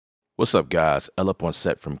What's up, guys? L up on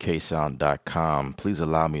set from ksound.com. Please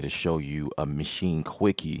allow me to show you a machine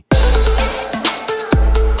Quickie.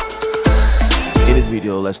 In this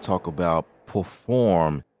video, let's talk about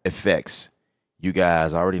perform effects. You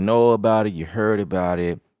guys already know about it. You heard about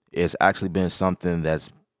it. It's actually been something that's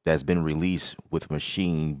been released with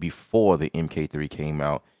Maschine before the MK3 came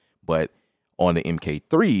out. But on the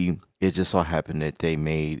MK3, it just so happened that they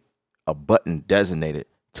made a button designated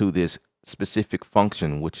to this specific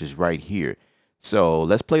function, which is right here. So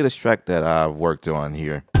let's play this track that I've worked on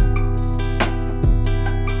here.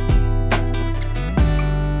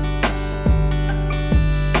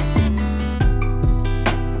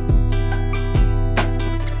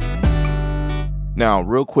 Now,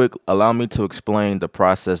 real quick, allow me to explain the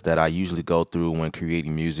process that I usually go through when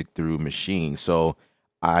creating music through Maschine. So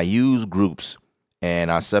I use groups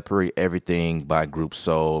and I separate everything by groups.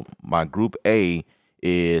 So my group A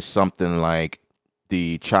is something like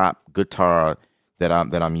the chop guitar that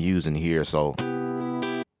I'm using here. So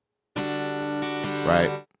right,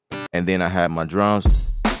 and then I have my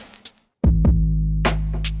drums,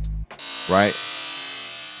 right,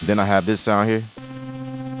 then I have this sound here,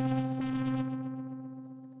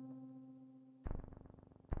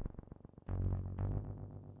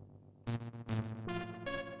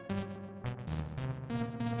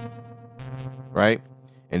 right.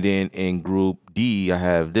 And then in group D, I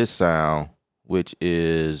have this sound, which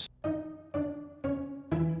is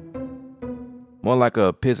more like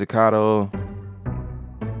a pizzicato,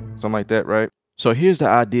 something like that, right? So here's the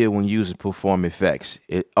idea when using perform effects.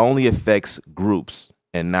 It only affects groups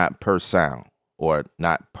and not per sound or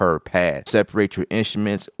not per pad. Separate your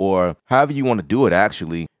instruments or however you want to do it,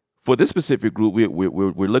 actually. For this specific group,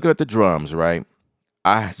 we're looking at the drums, right?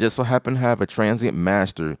 I just so happen to have a transient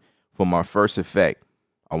master for my first effect.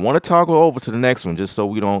 I want to toggle over to the next one just so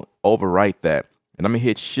we don't overwrite that. And I'm going to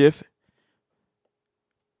hit Shift,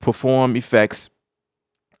 Perform Effects,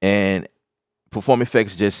 and Perform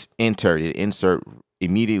Effects just insert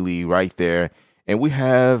immediately right there. And we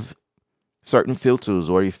have certain filters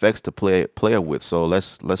or effects to play with. So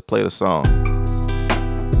let's play the song.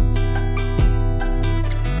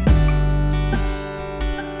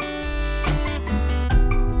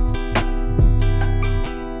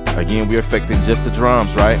 Again, we're affecting just the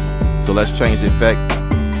drums, right? So let's change the effect.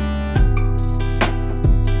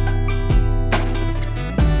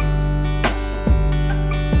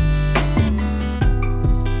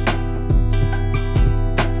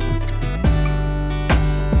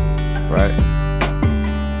 Right.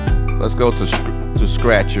 Let's go to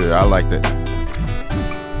scratcher. I like that.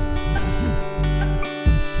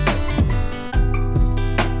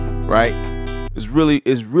 Right.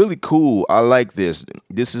 It's really cool. I like this.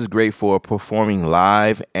 This is great for performing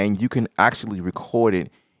live, and you can actually record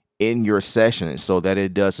it in your session so that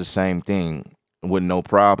it does the same thing with no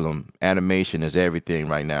problem. Animation is everything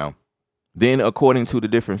right now. Then according to the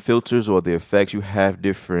different filters or the effects, you have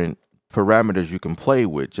different parameters you can play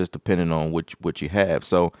with just depending on what you have.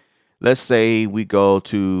 So let's say we go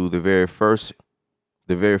to the very first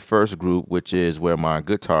group, which is where my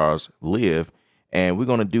guitars live. And we're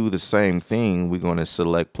going to do the same thing. We're going to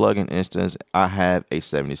select plugin instance. I have a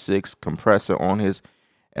 76 compressor on his.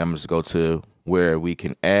 And I'm just go to where we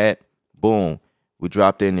can add. Boom. We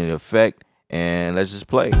dropped in an effect. And let's just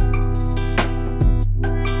play.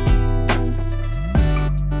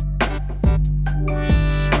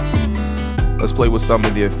 Let's play with some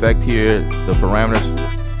of the effect here. The parameters.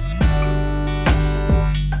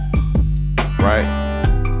 Right.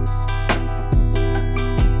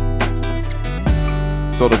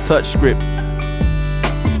 So the touch script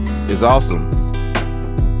is awesome.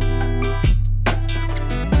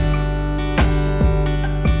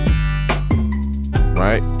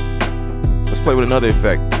 Right? Let's play with another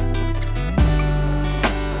effect.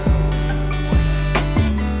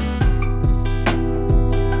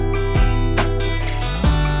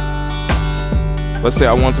 Let's say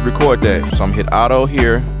I want to record that. So I'm hit auto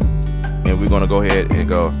here, and we're gonna go ahead and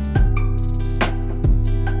go.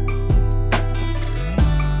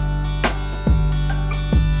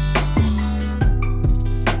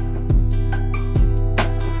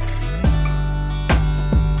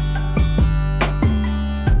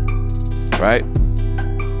 Right?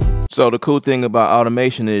 So the cool thing about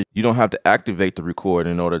automation is you don't have to activate the record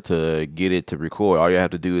in order to get it to record. All you have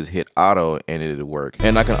to do is hit auto and it'll work.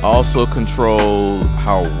 And I can also control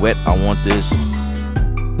how wet I want this.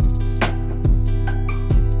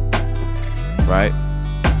 Right?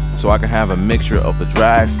 So I can have a mixture of the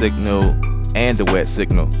dry signal and the wet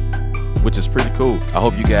signal, which is pretty cool. I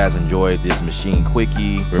hope you guys enjoyed this Maschine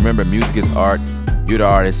Quickie. Remember, music is art. You're the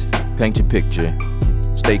artist. Paint your picture.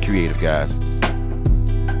 Stay creative, guys.